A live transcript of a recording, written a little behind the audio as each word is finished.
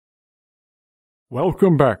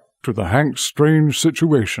Welcome back to the Hank's Strange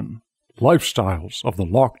Situation, Lifestyles of the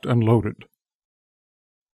Locked and Loaded.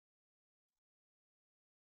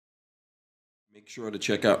 Make sure to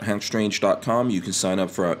check out hankstrange.com. You can sign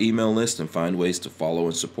up for our email list and find ways to follow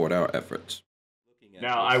and support our efforts.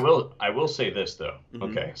 Now, I will say this, though.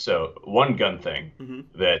 Okay, so one gun thing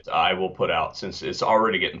that I will put out, since it's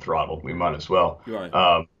already getting throttled, we might as well.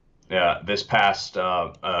 Right. This past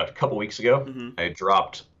a couple weeks ago, I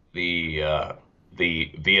dropped the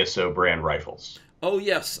VSO brand rifles. Oh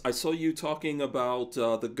yes, I saw you talking about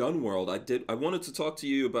the gun world. I wanted to talk to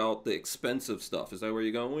you about the expensive stuff. Is that where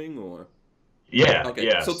you're going, or? Yeah. Okay.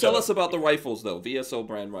 Yeah. So tell us about the rifles, though. VSO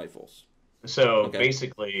brand rifles. So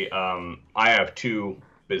basically, I have two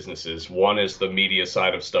businesses. One is the media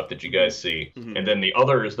side of stuff that you guys see, and then the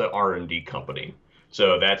other is the R&D company.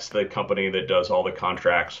 So that's the company that does all the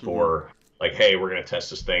contracts for, like, hey, we're going to test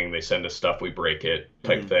this thing. They send us stuff, we break it,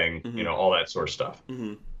 type thing, you know, all that sort of stuff.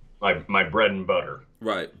 My bread and butter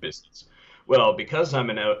business. Well, because I'm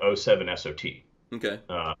an 07 SOT,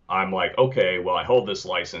 I'm like, okay, well, I hold this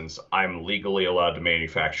license. I'm legally allowed to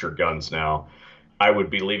manufacture guns now. I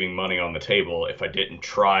would be leaving money on the table if I didn't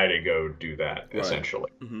try to go do that,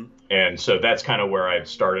 essentially. And so that's kind of where I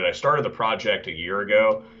started. I started the project a year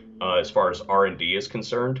ago, as far as R&D is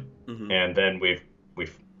concerned, and then we've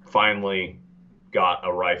finally got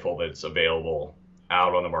a rifle that's available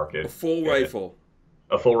out on the market. A full rifle.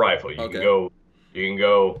 A full rifle. You can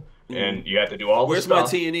go. And you have to do all the stuff.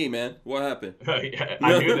 Where's my T&E, man? What happened?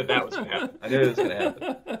 I knew that was going to happen. I knew it was going to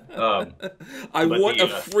happen. I want a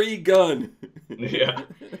free gun. Yeah.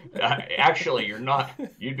 Actually, you're not.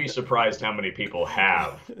 You'd be surprised how many people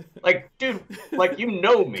have. Like, dude, like, you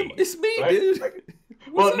know me. It's me, right? dude. Like,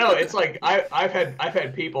 well, no, it's like I've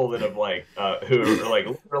had people that have like who are like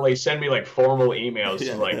literally send me like formal emails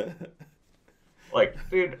like,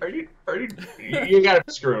 dude, you gotta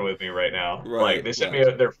be screwing with me right now. Like, they sent me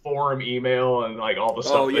their forum email and like all the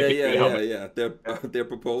stuff. Oh yeah. Their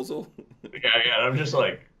proposal. Yeah. And I'm just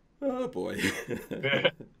like, oh boy.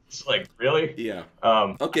 It's like, really? Yeah.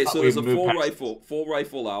 Okay, so there's a full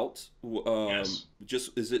rifle out. Yes.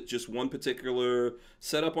 Is it just one particular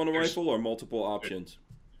setup on a rifle or multiple options?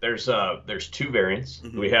 There's two variants.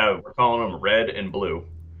 We're calling them red and blue.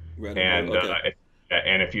 Red and blue. Okay.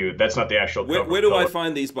 And if you, that's not the actual cover. Where do I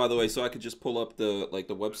find these, by the way, so I could just pull up the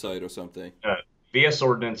website or something?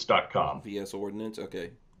 VSOrdnance.com. VSOrdnance,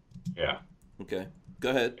 okay. Yeah. Okay. Go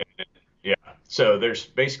ahead. Yeah. So there's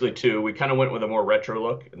basically two. We kind of went with a more retro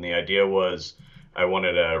look, and the idea was I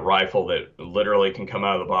wanted a rifle that literally can come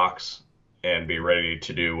out of the box and be ready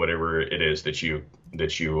to do whatever it is that you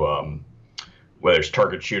whether it's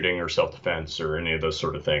target shooting or self-defense or any of those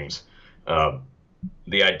sort of things.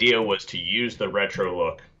 The idea was to use the retro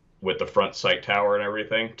look with the front sight tower and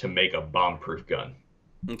everything to make a bomb-proof gun.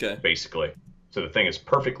 Okay. Basically. So the thing is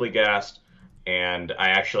perfectly gassed, and I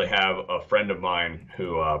actually have a friend of mine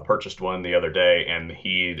who purchased one the other day, and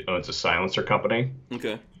he owns a silencer company.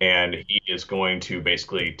 Okay. And he is going to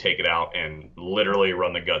basically take it out and literally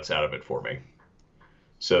run the guts out of it for me,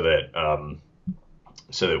 so that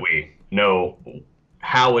we know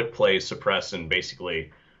how it plays suppress, and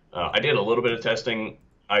basically. I did a little bit of testing.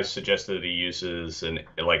 I suggested he uses an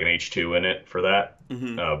H2 in it for that.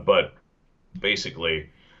 But basically,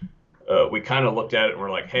 we kind of looked at it and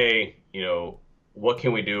we're like, hey, you know, what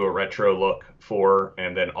can we do a retro look for,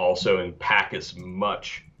 and then also pack as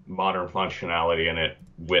much modern functionality in it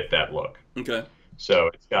with that look. Okay. So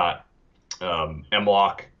it's got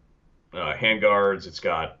M-lock handguards. It's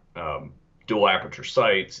got dual aperture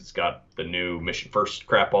sights. It's got the new Mission First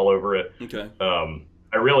crap all over it. Okay.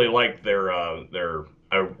 I really liked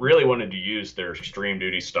I really wanted to use their extreme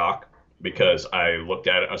duty stock, because I looked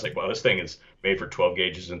at it, I was like, well, this thing is made for 12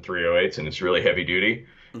 gauges and 308s, and it's really heavy duty,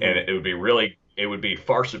 and it would be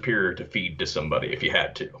far superior to feed to somebody if you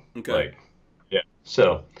had to. Okay. Like, yeah.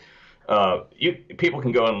 So, people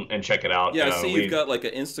can go and check it out. Yeah, I see you've got like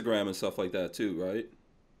an Instagram and stuff like that too, right?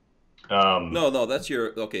 No, that's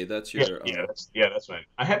your, that's your. That's fine.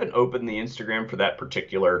 I haven't opened the Instagram for that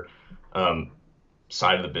particular,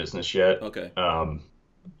 side of the business yet. Okay.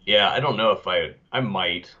 Yeah, I don't know if I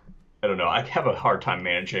might. I don't know. I have a hard time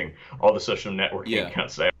managing all the social networking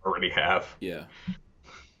accounts that I already have. Yeah.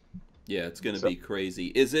 Yeah, it's going to be crazy.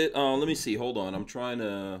 Is it, let me see. Hold on. I'm trying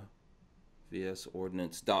to,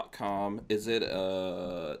 VSOrdnance.com. Is it,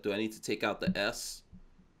 do I need to take out the S?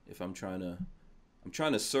 If I'm trying to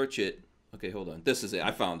search it. Okay, hold on. This is it.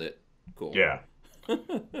 I found it. Cool. Yeah.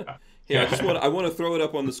 Yeah, I want to throw it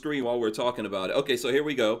up on the screen while we're talking about it. Okay, so here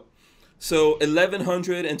we go. So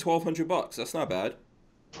 $1,100 and $1,200. That's not bad.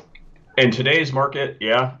 In today's market,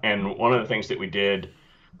 yeah. And one of the things that we did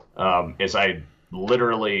is I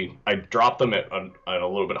dropped them at a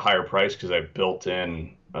little bit higher price because I built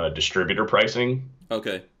in distributor pricing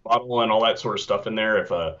Okay. model and all that sort of stuff in there.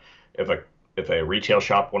 If a if a retail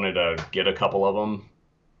shop wanted to get a couple of them,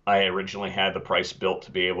 I originally had the price built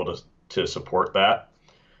to be able to support that.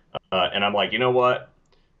 And I'm like, you know what?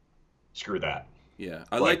 Screw that. Yeah,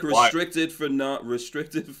 I Like, like why? restricted for not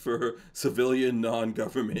restricted for civilian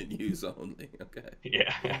non-government use only. Okay.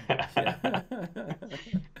 Yeah. Yeah.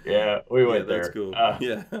 Yeah, we Yeah, went that's there. cool.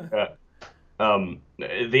 Yeah. Uh,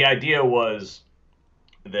 the idea was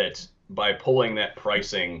that by pulling that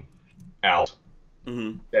pricing out,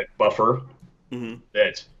 Mhm. that buffer, Mhm.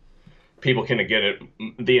 that people can get it,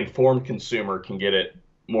 the informed consumer can get it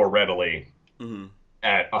more readily Mhm.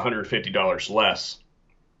 at $150 less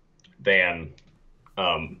than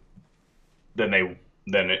um,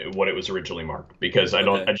 what it was originally marked. Because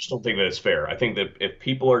Okay. I just don't think that it's fair. I think that if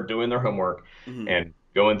people are doing their homework Mhm. and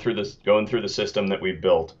going through the system that we've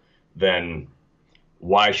built, then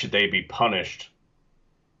why should they be punished,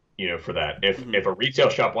 for that? Mhm. If a retail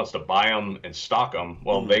shop wants to buy them and stock them,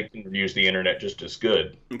 well, Mhm. they can use the internet just as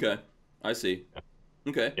good. Okay. I see.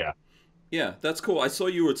 Okay. Yeah, Yeah, that's cool. I saw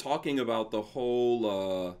you were talking about the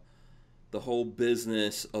whole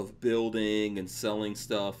business of building and selling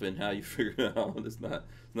stuff and how you figured it out it's not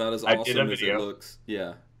as I did a awesome as it video. looks.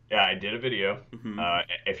 Yeah. Yeah, I did a video. Mhm.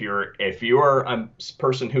 If you're a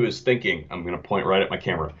person who is thinking, I'm going to point right at my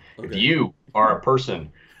camera. If Okay. you are a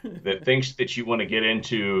person that thinks that you want to get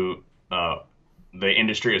into uh, the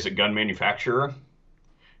industry as a gun manufacturer,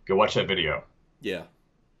 go watch that video. Yeah.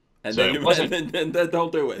 And So then it you wasn't, and then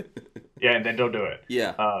don't do it. yeah, and then don't do it. Yeah.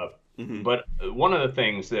 Uh, Mhm. but one of the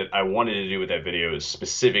things that I wanted to do with that video is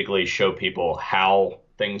specifically show people how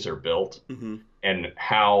things are built Mhm. and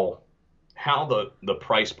how the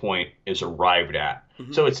price point is arrived at.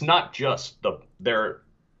 Mhm. So it's not just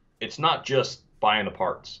buying the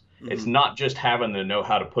parts. It's Mhm. not just having to know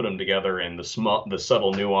how to put them together and the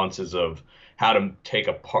subtle nuances of how to take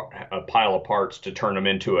a pile of parts to turn them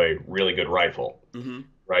into a really good rifle, Mhm.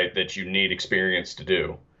 right? That you need experience to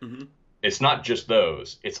do. Mhm. It's not just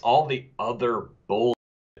those. It's all the other bull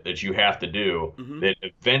that you have to do Mhm. that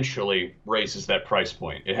eventually raises that price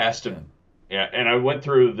point. It has to, Yeah. yeah. And I went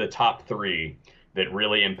through the top three that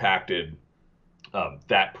really impacted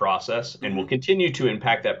that process, and will Mhm. continue to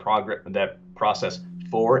impact that process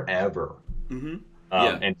forever. Mhm.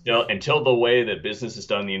 Yeah. Until the way that business is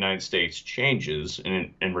done in the United States changes,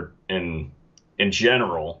 in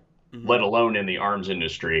general, let Mhm. alone in the arms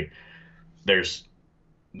industry, there's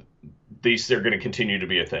these are going to continue to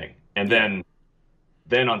be a thing. And Yeah.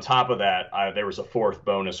 then on top of that, there was a fourth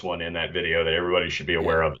bonus one in that video that everybody should be Yeah.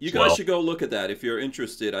 aware of You as guys well. should go look at that if you're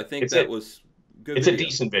interested. I think It's that a was good it's a video.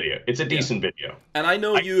 decent video. It's a Yeah. decent video. And I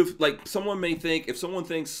know I you've like someone may think if someone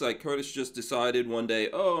thinks like Curtis just decided one day,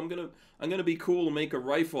 "Oh, I'm going to be cool and make a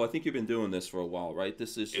rifle." I think you've been doing this for a while, right?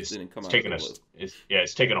 This is didn't come it's out of the taken blue. us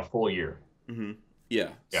it's taken a full year. Mhm. Yeah.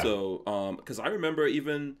 Yeah. So, cuz I remember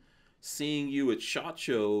even seeing you at SHOT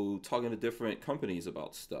Show talking to different companies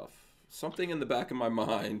about stuff. Something in the back of my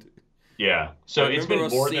mind. Yeah. I So it's remember been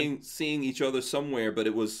us more than seeing each other somewhere, but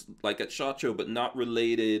it was like at SHOT Show, but not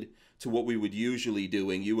related to what we would usually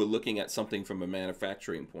doing. You were looking at something from a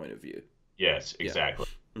manufacturing point of view. yes, Yeah. exactly.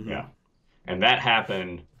 Hmm. Yeah. And that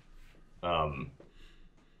happened um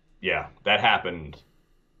yeah, that happened.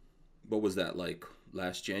 What was that like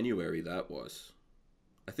last January? That was.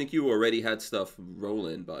 I think you already had stuff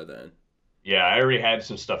rolling by then. Yeah, I already had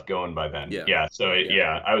some stuff going by then. Yeah. Yeah, so Yeah.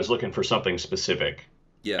 yeah, I was looking for something specific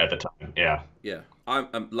Yeah. at the time. Yeah. Yeah.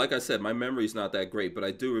 I'm like I said, my memory's not that great, but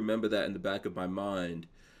I do remember that in the back of my mind,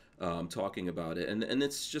 talking about it, and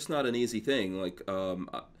it's just not an easy thing. Like,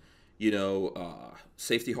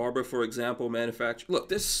 Safety Harbor, for example, manufacture. Look,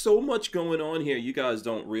 there's so much going on here. You guys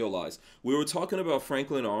don't realize. We were talking about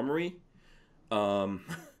Franklin Armory. Um,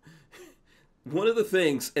 one of the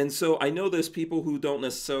things, and so I know there's people who don't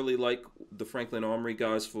necessarily like the Franklin Armory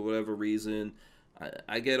guys for whatever reason.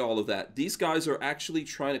 I get all of that. These guys are actually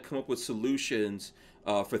trying to come up with solutions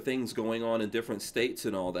for things going on in different states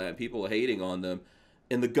and all that. People are hating on them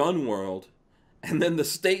in the gun world, and then the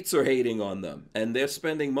states are hating on them, and they're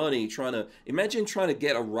spending money trying to imagine trying to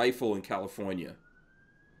get a rifle in California,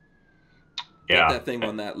 get Yeah. that thing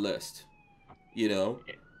on that list. You know,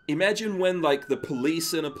 imagine when like the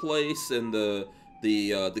police in a place and the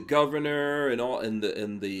governor and all and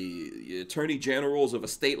the attorney generals of a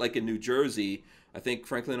state like in New Jersey. I think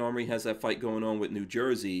Franklin Armory has that fight going on with New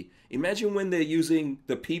Jersey. Imagine when they're using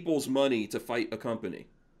the people's money to fight a company.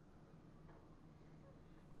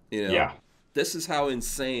 You know, Yeah. this is how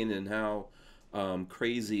insane and how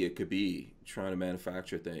crazy it could be trying to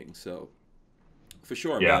manufacture things. So for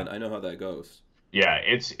sure, Yeah. man, I know how that goes. Yeah,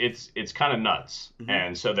 it's kind of nuts.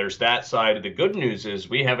 And so there's that side. The good news is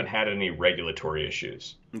we haven't had any regulatory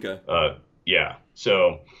issues. Okay. Yeah.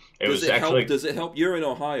 So it Does was it help? actually Does it help? You're in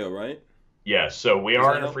Ohio, right? yes. So we Does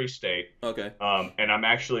are that in a help? free state. Okay. And I'm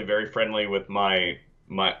actually very friendly with my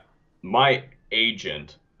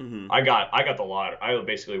agent. Hmm. I got the lot. I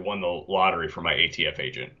basically won the lottery for my ATF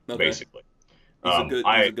agent, Okay. basically. He's a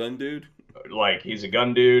I gun dude. like he's a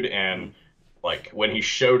gun dude, and Hmm. like when he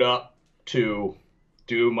showed up to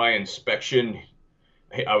do my inspection,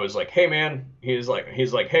 I was like, "Hey man," he's like,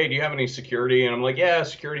 "Hey, do you have any security?" And I'm like, "Yeah,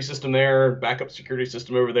 security system there, backup security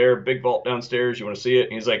system over there, big vault downstairs. You want to see it?"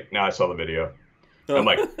 And he's like, "No, I saw the video." And I'm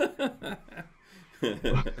Oh.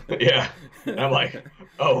 like, "Yeah." And I'm like,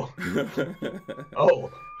 "Oh,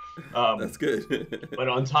 oh." Um, That's good. but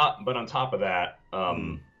on top of that,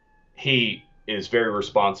 Hmm. he is very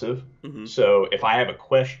responsive. Hmm. So if I have a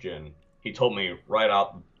question, he told me right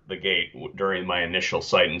out the gate during my initial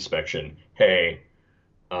site inspection, "Hey,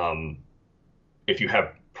 um, if you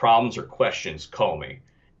have problems or questions, call me."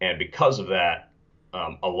 And because of that,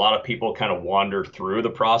 a lot of people kind of wander through the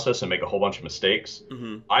process and make a whole bunch of mistakes.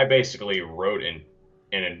 Hmm. I basically wrote in,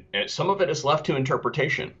 and some of it is left to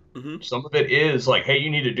interpretation. Hmm. Some of it is like, "Hey, you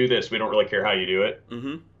need to do this. We don't really care how you do it."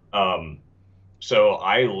 Hmm. Um, so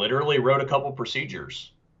I literally wrote a couple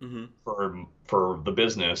procedures Hmm. for the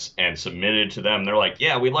business and submitted to them. They're like,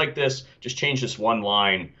 "Yeah, we like this. Just change this one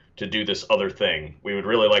line to do this other thing. We would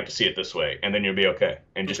really like to see it this way, and then you'll be okay.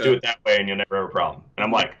 And just do Okay. it that way, and you'll never have a problem." And I'm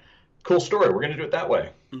Hmm. like, "Cool story. We're gonna do it that way."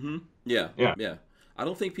 Hmm. Yeah. Yeah. Yeah. I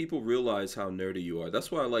don't think people realize how nerdy you are.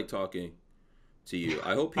 That's why I like talking to you.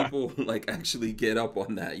 I hope people like actually get up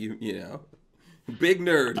on that. You know, big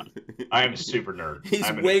nerd. I am a super nerd. He's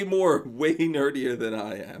way nerdier than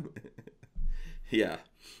I am. Yeah.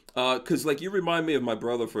 Cause like you remind me of my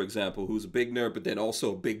brother, for example, who's a big nerd, but then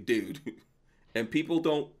also a big dude, and people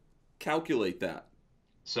don't calculate that.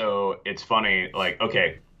 So it's funny. Like,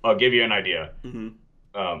 okay, I'll give you an idea. Hmm.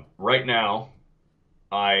 Right now,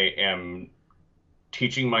 I am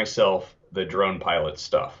teaching myself the drone pilot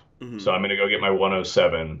stuff. So Hmm. I'm going to go get my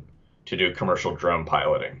 107 to do commercial drone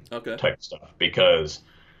piloting Okay. type stuff because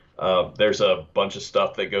there's a bunch of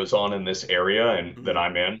stuff that goes on in this area and that Hmm.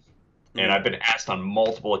 I'm in, and Hmm. I've been asked on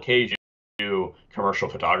multiple occasions to do commercial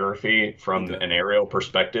photography from Okay. an aerial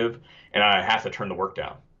perspective, and I have to turn the work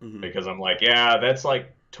down Hmm. because I'm like, yeah, that's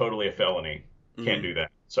like totally a felony. Can't Hmm. do that.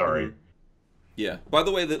 Hmm. Sorry. Yeah. By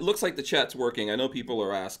the way, that looks like the chat's working. I know people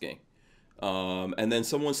are asking. And then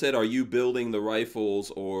someone said, "Are you building the rifles?"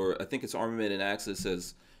 Or I think it's Armament and Access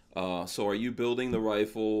says, "So are you building the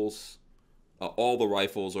rifles, all the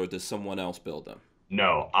rifles, or does someone else build them?"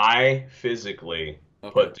 No, I physically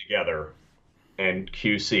Okay. put together and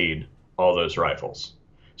QC'd all those rifles.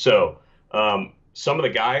 So some of the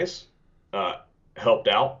guys uh, helped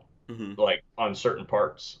out, Hmm. like on certain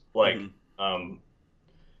parts, like Hmm. um,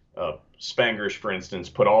 Spangers, for instance,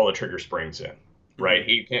 put all the trigger springs in. Hmm. Right?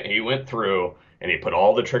 He went through and he put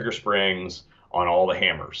all the trigger springs on all the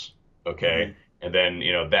hammers. Hmm. Okay, and then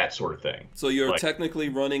that sort of thing. So you're Like technically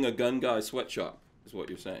running a gun guy sweatshop, is what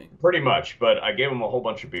you're saying. pretty much, but I gave him a whole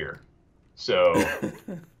bunch of beer. So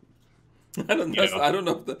you know, I don't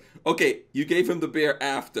know if the okay. You gave him the beer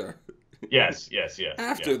after. yes, yes, yes, yeah,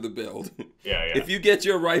 After the build. yeah, yeah. If you get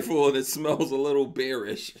your rifle and it smells a little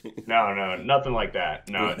bearish. No, no, nothing like that.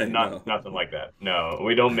 No, Right, not no. nothing like that. No,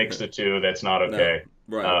 we don't mix the two. That's not No. okay.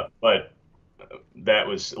 Right. But that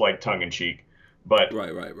was like tongue in cheek. But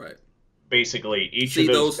Right. basically, each of See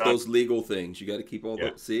those those guns, those legal things. You got to keep all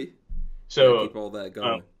yeah. the see? You got to So, keep all that um,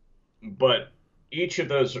 going. but each of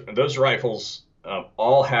those rifles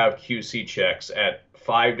all have QC checks at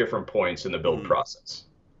 5 different points in the build Mhm. process.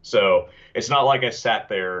 So it's not like I sat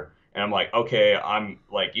there and I'm like, okay, I'm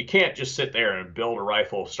like, you can't just sit there and build a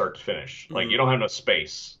rifle start to finish. Like you Mhm. don't have enough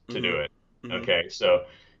space to do Mhm. it. Mhm. Okay, so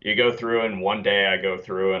you go through and one day I go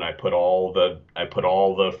through and I put all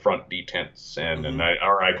the front detents in and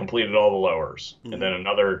Mhm. I completed all the lowers. And Mhm. then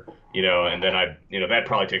another, and then that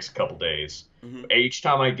probably takes a couple days. Mhm. Each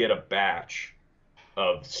time I get a batch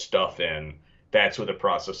of stuff in, that's what the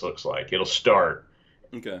process looks like. It'll start,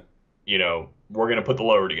 Okay. we're gonna put the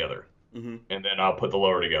lower together, Mhm. and then I'll put the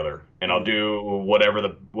lower together, and I'll Mhm. do whatever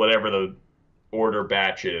the order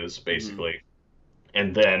batch is Mhm. basically,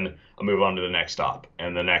 and then I'll move on to the next stop,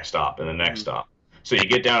 and the next stop, and the next Mhm. stop. So you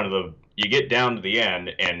get down to the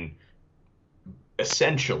end, and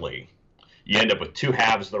essentially you end up with two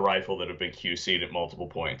halves of the rifle that have been QC'd at multiple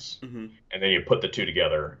points, Mhm. and then you put the two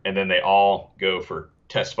together, and then they all go for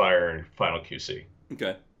test fire and final QC.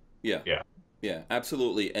 Okay. Yeah. Yeah. Yeah,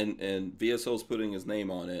 absolutely. And VSO's putting his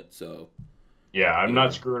name on it, so Yeah, I'm you not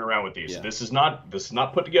know. screwing around with these. Yeah. This is not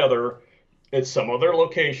put together. It's some other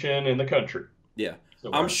location in the country. Yeah.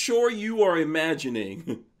 I'm Somewhere. sure you are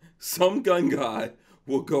imagining some gun guy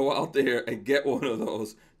will go out there and get one of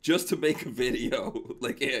those just to make a video.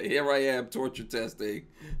 Like, here I am torture testing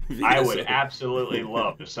I would VSO. absolutely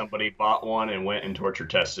love if somebody bought one and went and torture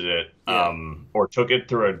tested it, Yeah. or took it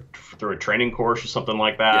through a training course or something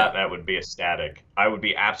like that. Yeah. That would be ecstatic. I would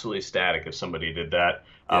be absolutely ecstatic if somebody did that.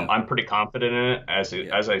 Yeah. I'm pretty confident in it.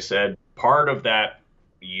 Yeah. As I said, part of that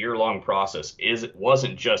year-long process is it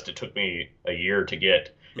wasn't just it took me a year to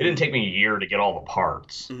get. It didn't take me a year to get all the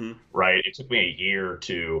parts, Mm-hmm. right? It took me a year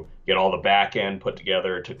to get all the back end put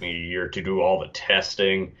together. It took me a year to do all the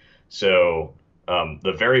testing. So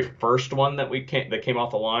the very first one that came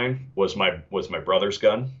off the line was my brother's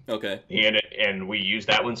gun, Okay. and we used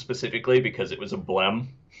that one specifically because it was a blem.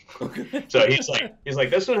 Okay. So he's like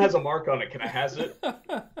this one has a mark on it. Can I has it?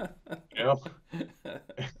 You know?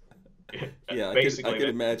 Yeah, Basically, I could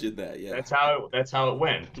imagine that. Yeah. that's how it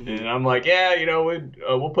went. Mhm. And I'm like, yeah,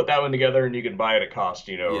 we'll put that one together and you can buy it at cost,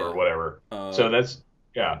 Yeah. or whatever. So that's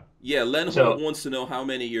yeah. Yeah, Len So Holt wants to know how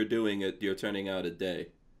many you're turning out a day.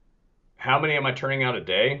 how many am I turning out a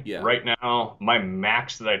day? Yeah. Right now, my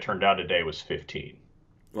max that I turned out a day was 15.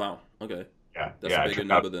 Wow. Okay. Yeah, That's yeah, a I bigger turned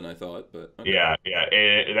number out. than I thought, but okay. Yeah,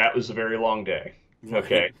 yeah. That was a very long day.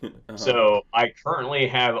 Okay. Uh-huh. So I currently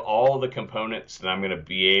have all the components that I'm going to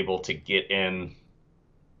be able to get in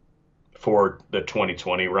for the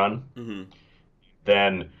 2020 run. Mm-hmm.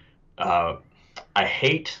 Then I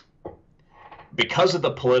hate, because of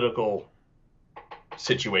the political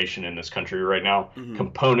situation in this country right now, Mm-hmm.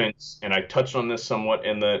 components, and I touched on this somewhat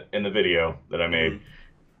in the video that I made. Mm-hmm.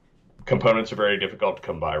 Components are very difficult to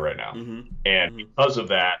come by right now. Mm-hmm. And Mm-hmm. because of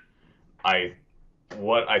that,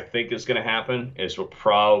 what I think is going to happen is we'll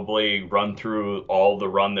probably run through all the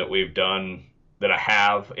run that we've done that I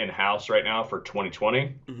have in house right now for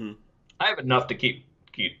 2020. Mm-hmm. I have enough to keep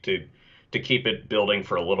it building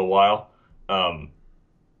for a little while,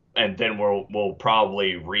 and then we'll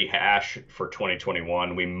probably rehash for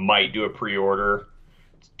 2021. We might do a pre-order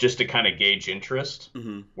just to kind of gauge interest,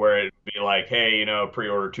 Mm-hmm. where it'd be like, hey,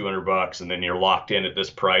 pre-order $200, and then you're locked in at this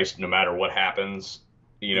price no matter what happens,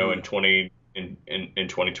 Mm-hmm. in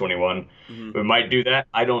 2021. Mm-hmm. We might do that.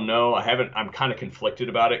 I don't know. I'm kind of conflicted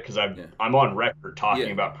about it because Yeah. I'm on record talking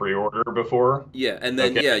Yeah. about pre-order before. Yeah, and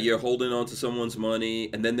then Okay. you're holding on to someone's money,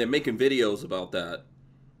 and then they're making videos about that.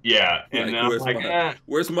 Yeah, and Like, I'm like,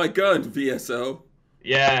 where's my gun, VSO?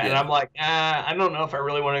 yeah, and Yeah. I'm like, I don't know if I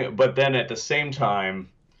really want to. But then at the same time,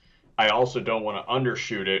 I also don't want to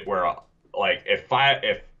undershoot it. Where like if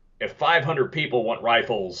 500 people want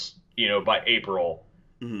rifles, by April,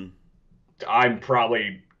 Mm-hmm. I'm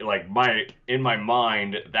probably like in my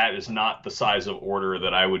mind that is not the size of order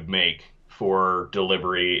that I would make for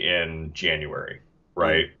delivery in January,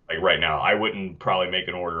 right? Like right now, I wouldn't probably make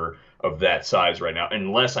an order of that size right now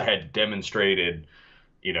unless I had demonstrated,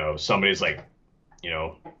 somebody's like,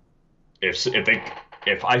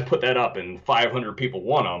 if I put that up and 500 people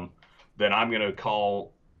want them, then I'm gonna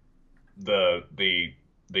call the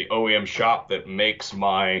OEM shop that makes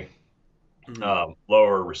my Mm-hmm.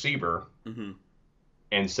 lower receiver Mm-hmm.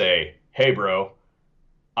 and say, hey, bro,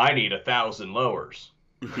 I need 1,000 lowers.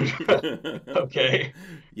 Okay.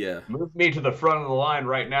 Yeah. Move me to the front of the line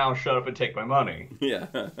right now. Shut up and take my money. Yeah.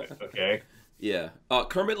 Okay. Yeah.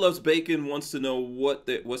 Kermit Loves Bacon wants to know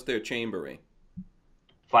what's their chambering.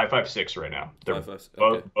 5.56 right now. They're 5.56,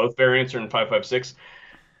 okay. both variants are in 5.56.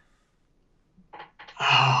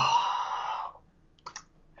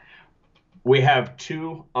 We have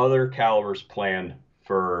 2 other calibers planned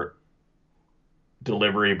for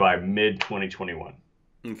delivery by mid 2021.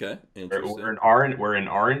 Okay. Interesting. We're in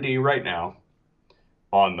R&D right now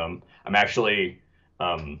on them. I'm actually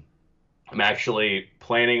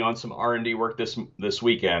planning on some R&D work this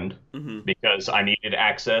weekend Mm-hmm. because I needed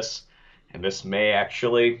access, and this may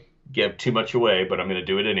actually give too much away, but I'm going to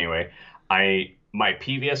do it anyway. My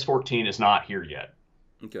PVS 14 is not here yet.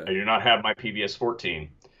 Okay. I do not have my PVS 14.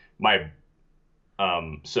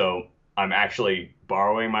 So I'm actually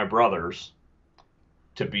borrowing my brother's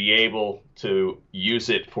to be able to use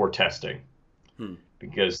it for testing,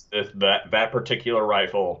 because that particular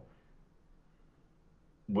rifle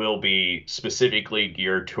will be specifically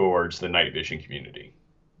geared towards the night vision community.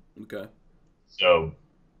 Okay. So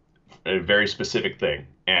a very specific thing.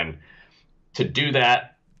 And to do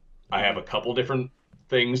that, I have a couple different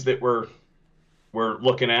things that we're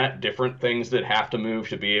looking at, different things that have to move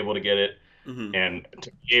to be able to get it, Mm-hmm. and to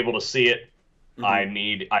be able to see it I Mm-hmm.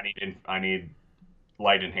 need I need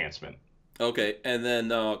light enhancement. Okay, and then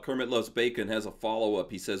Kermit Loves Bacon has a follow up.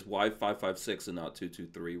 He says, "Why 556 and not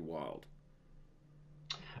 223 Wild?"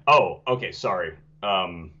 Oh, okay, sorry.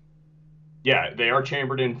 Um, yeah, they are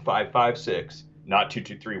chambered in 556, not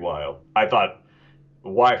 223 wild. I thought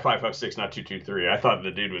why 556, not 223. I thought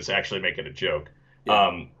the dude was actually making a joke. Yeah.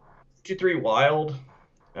 223 wild,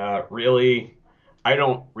 really, I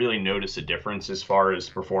don't really notice a difference as far as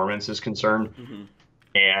performance is concerned. Mm-hmm.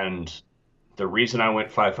 And the reason I went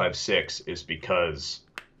 556 is because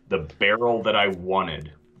the barrel that I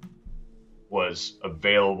wanted was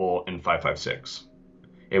available in 556.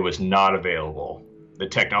 It was not available. The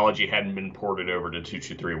technology hadn't been ported over to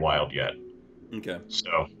 223 Wild yet. Okay.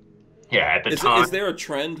 So, yeah, at the Is time, there a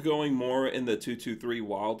trend going more in the 223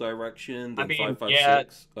 Wild direction I than mean, yeah,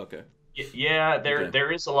 556? Okay. yeah, Okay.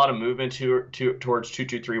 there is a lot of movement towards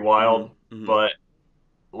 223 Mm-hmm. Wild, Mm-hmm. but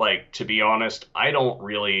like to be honest, I don't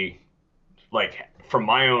really like from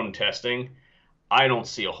my own testing, I don't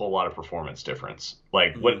see a whole lot of performance difference.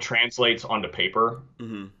 Like what Mm-hmm. translates onto paper,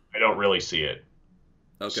 Mm-hmm. I don't really see it.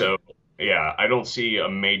 Okay. So, yeah, I don't see a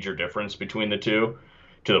major difference between the two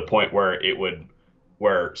to the point where it would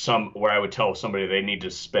where I would tell somebody they need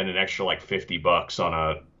to spend an extra like $50 on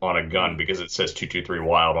a Mm-hmm. gun because it says 223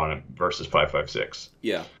 wild on it versus 556.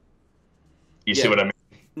 Yeah. You see Yeah. what I mean?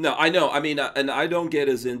 No, I know. I mean, and I don't get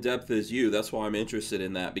as in depth as you. That's why I'm interested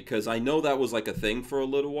in that because I know that was like a thing for a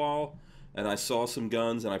little while, and I saw some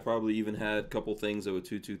guns, and I probably even had a couple things that were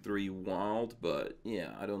 223 Wild. But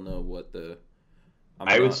yeah, I don't know what the. I'm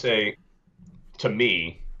I would not. say to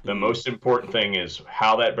me, the Mm-hmm. most important thing is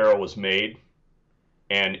how that barrel was made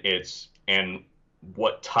and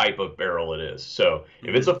what type of barrel it is. So, if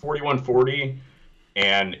Mm-hmm. it's a 4140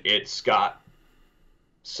 and it's got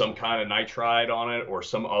some kind of nitride on it or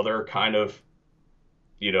some other kind of,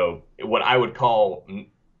 what I would call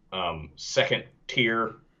second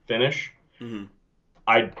tier finish. Mm-hmm.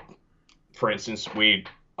 I, for instance,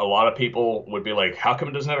 a lot of people would be like, how come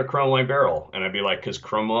it doesn't have a chrome line barrel? And I'd be like, because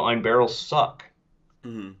chrome line barrels suck.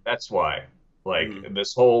 Mm-hmm. That's why. Mm-hmm. Like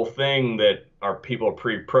this whole thing that our people are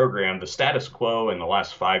pre-programmed, the status quo in the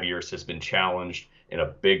last 5 years has been challenged in a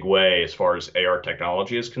big way as far as AR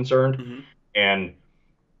technology is concerned. Mm-hmm. And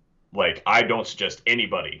like I don't suggest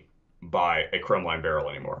anybody buy a chrome line barrel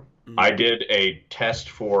anymore. Mm-hmm. I did a test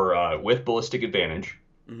for with ballistic advantage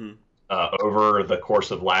Mm-hmm. over the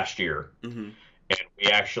course of last year, Mm-hmm. and we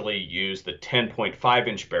actually used the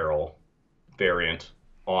 10.5-inch barrel variant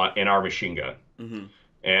on in our machine gun. Mm-hmm.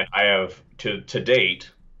 And I have to date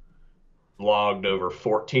logged over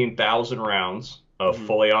 14,000 rounds of Mm-hmm.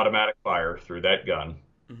 fully automatic fire through that gun,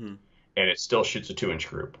 Mm-hmm. and it still shoots a 2-inch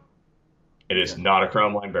group. It is Okay. not a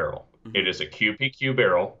chrome line barrel. It Mm-hmm. is a QPQ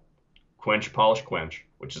barrel, quench polish quench,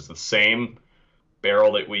 which is the same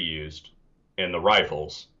barrel that we used in the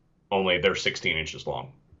rifles, only they're 16 inches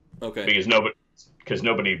long Okay. because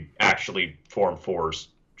nobody actually form fours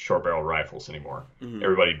short barrel rifles anymore. Mm-hmm.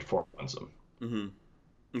 Everybody form ones them.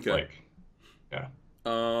 Mm-hmm. Okay. Like, yeah.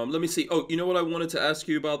 Let me see. Oh, you know what I wanted to ask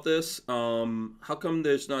you about this? How come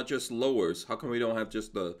there's not just lowers? How come we don't have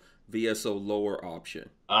just the VSO lower option?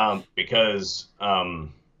 Because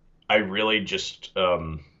I really just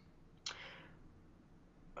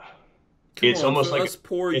Come it's on, almost for like us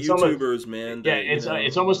poor it's almost YouTubers, man, yeah, that you it's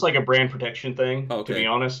know. almost like a brand protection thing, to be Okay.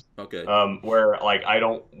 honest. Okay. Where like I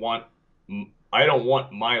don't want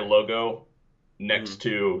my logo Mm-hmm. next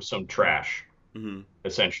to some trash, Mm-hmm.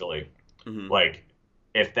 essentially. Mm-hmm. Like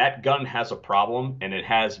if that gun has a problem and it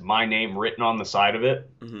has my name written on the side of it,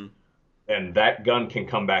 Mm-hmm. then that gun can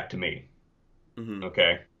come back to me. Mm-hmm.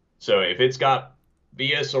 Okay. So if it's got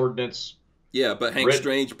VSOrdnance Yeah, but Hank written,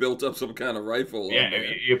 Strange built up some kind of rifle yeah, on if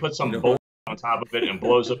there. you put You some know, bull on top of it and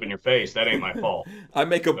blows up in your face, that ain't my fault. I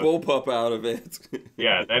make a Okay? bullpup out of it.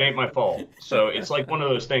 Yeah, that ain't my fault. So it's like one of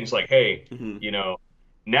those things like, hey, Mm-hmm. you know,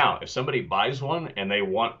 now if somebody buys one and they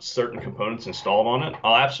want certain components installed on it,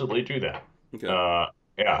 I'll absolutely do that. Okay. Uh,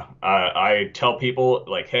 yeah, I tell people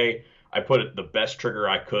like, hey, I put the best trigger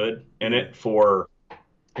I could in Mm-hmm. it for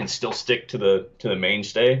and still stick to the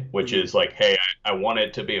mainstay, which Mm-hmm. is like, hey, I want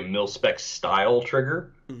it to be a mil spec style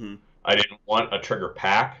trigger. Mm-hmm. I didn't want a trigger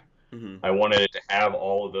pack. Mm-hmm. I wanted it to have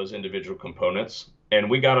all of those individual components, and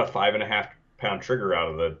we got a 5.5 pound trigger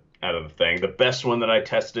out of the thing. The best one that I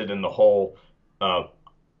tested in the whole uh,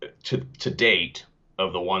 to date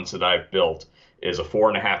of the ones that I've built is a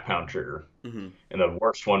 4.5 pound trigger, Mm-hmm. and the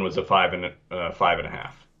worst one was a 5.5.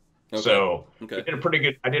 Okay. So Okay. I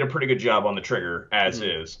did a pretty good job on the trigger as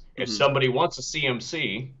Mm-hmm. is. If Mm-hmm. somebody wants a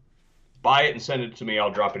CMC, buy it and send it to me.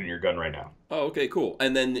 I'll drop it in your gun right now. Oh, okay, cool.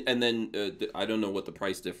 And then I don't know what the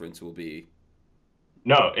price difference will be.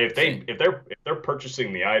 No, if they're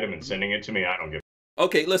purchasing the item and sending it to me, I don't give.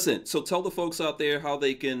 Okay, listen. So tell the folks out there how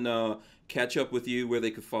they can catch up with you, where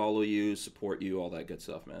they can follow you, support you, all that good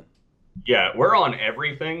stuff, man. Yeah, we're on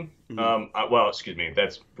everything. Hmm. Well, excuse me,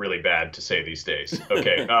 that's really bad to say these days.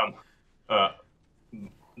 Okay. Uh,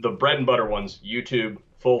 the bread and butter ones: YouTube,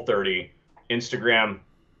 Full 30, Instagram,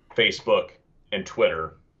 Facebook, and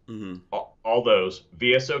Twitter. Hmm. All those.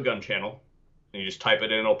 VSO Gun Channel. And you just type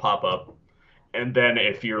it in, it'll pop up. And then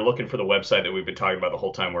if you're looking for the website that we've been talking about the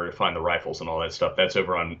whole time, where to find the rifles and all that stuff, that's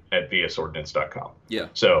over on at VSOrdnance.com. Yeah.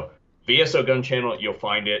 So VSO Gun Channel, you'll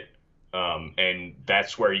find it, and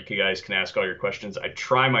that's where you guys can ask all your questions. I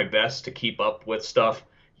try my best to keep up with stuff.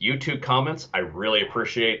 YouTube comments, I really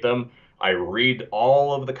appreciate them. I read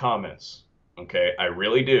all of the comments. Okay, I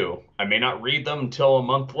really do. I may not read them until a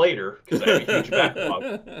month later because I have a huge backlog.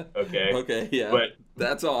 Okay. Okay, yeah. But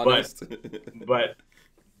That's but honest. but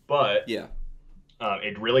but Yeah.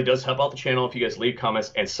 it really does help out the channel if you guys leave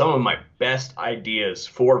comments. And some of my best ideas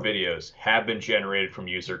for videos have been generated from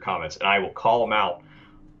user comments, and I will call them out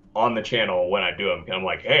on the channel when I do them. And I'm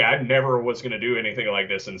like, hey, I never was going to do anything like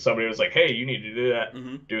this, and somebody was like, hey, you need to do that,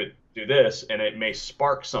 Hmm. do this, and it may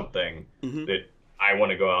spark something Hmm. that I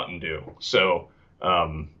want to go out and do. So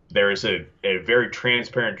there is a very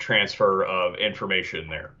transparent transfer of information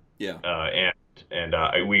there. Yeah.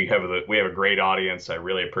 We have a great audience. I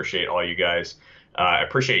really appreciate all you guys. I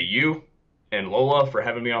appreciate you and Lola for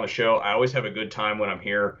having me on the show. I always have a good time when I'm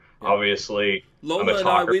here. Yeah. Obviously, I'm a Lola and I,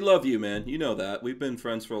 talker. we love you, man. You know that. We've been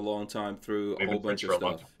friends for a long time through a We've whole been friends bunch of for a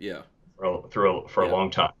long stuff. time. Yeah. For a Yeah.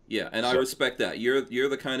 long time. Yeah, and I So respect that. You're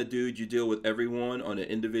the kind of dude, you deal with everyone on an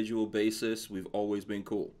individual basis. We've always been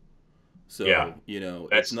cool. yeah, So, it's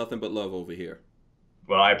that's nothing but love over here.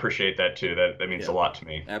 well, I appreciate that too. That means Yeah. a lot to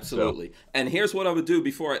me. So Absolutely. And here's what I would do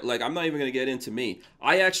before I'm not even going to get into me.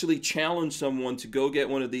 I actually challenge someone to go get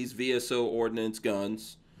one of these VSO ordnance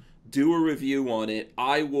guns, do a review on it.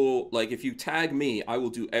 I will, if you tag me, I will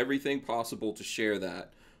do everything possible to share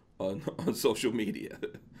that on, on social media.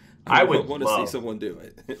 I I would want to see love someone do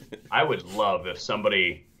it. I would love if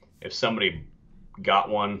somebody got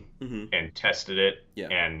one Hmm. and tested it Yeah.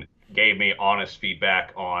 and gave me honest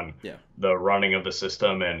feedback on Yeah. the running of the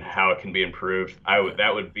system and how it can be improved. Yeah.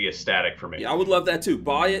 That would be ecstatic for me. Yeah, I would love that too.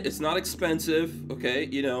 Buy it. It's not expensive, okay?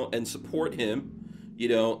 And support him,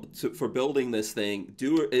 for building this thing.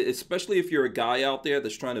 Do it, especially if you're a guy out there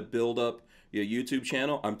that's trying to build up your YouTube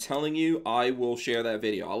channel. I'm telling you, I will share that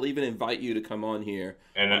video. I'll even invite you to come on here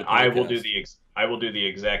And on the I will do podcast. I will do the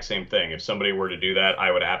exact same thing. If somebody were to do that,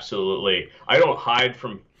 I would absolutely. I don't hide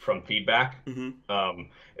from feedback. Hmm.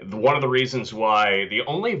 One of the reasons why the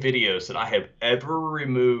only videos that I have ever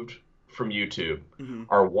removed from YouTube Hmm.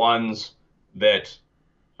 are ones that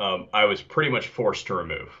I was pretty much forced to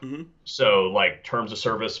remove. Hmm. So like terms of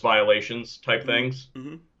service violations type Hmm. things,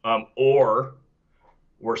 Hmm. or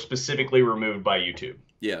were specifically removed by YouTube.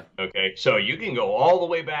 Yeah. Okay, so you can go all the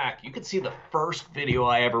way back. You can see the first video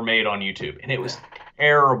I ever made on YouTube, and it was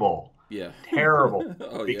terrible, Yeah. terrible.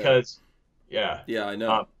 Oh yeah. Because, yeah, Yeah, I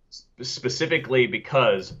know. um, specifically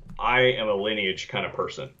because I am a lineage kind of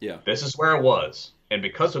person. Yeah. This is where I was, and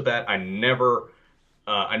because of that, I never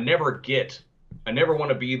want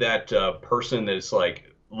to be that person that's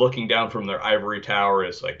like looking down from their ivory tower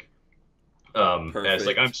as like I'm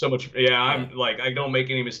Perfect. so much, yeah, Yeah. I'm like I don't make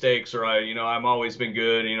any mistakes, or I'm always been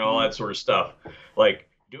good, all Hmm. that sort of stuff. Like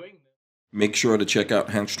doing. Make sure to check out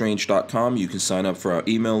hankstrange.com. You can sign up for our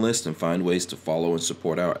email list and find ways to follow and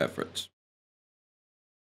support our efforts.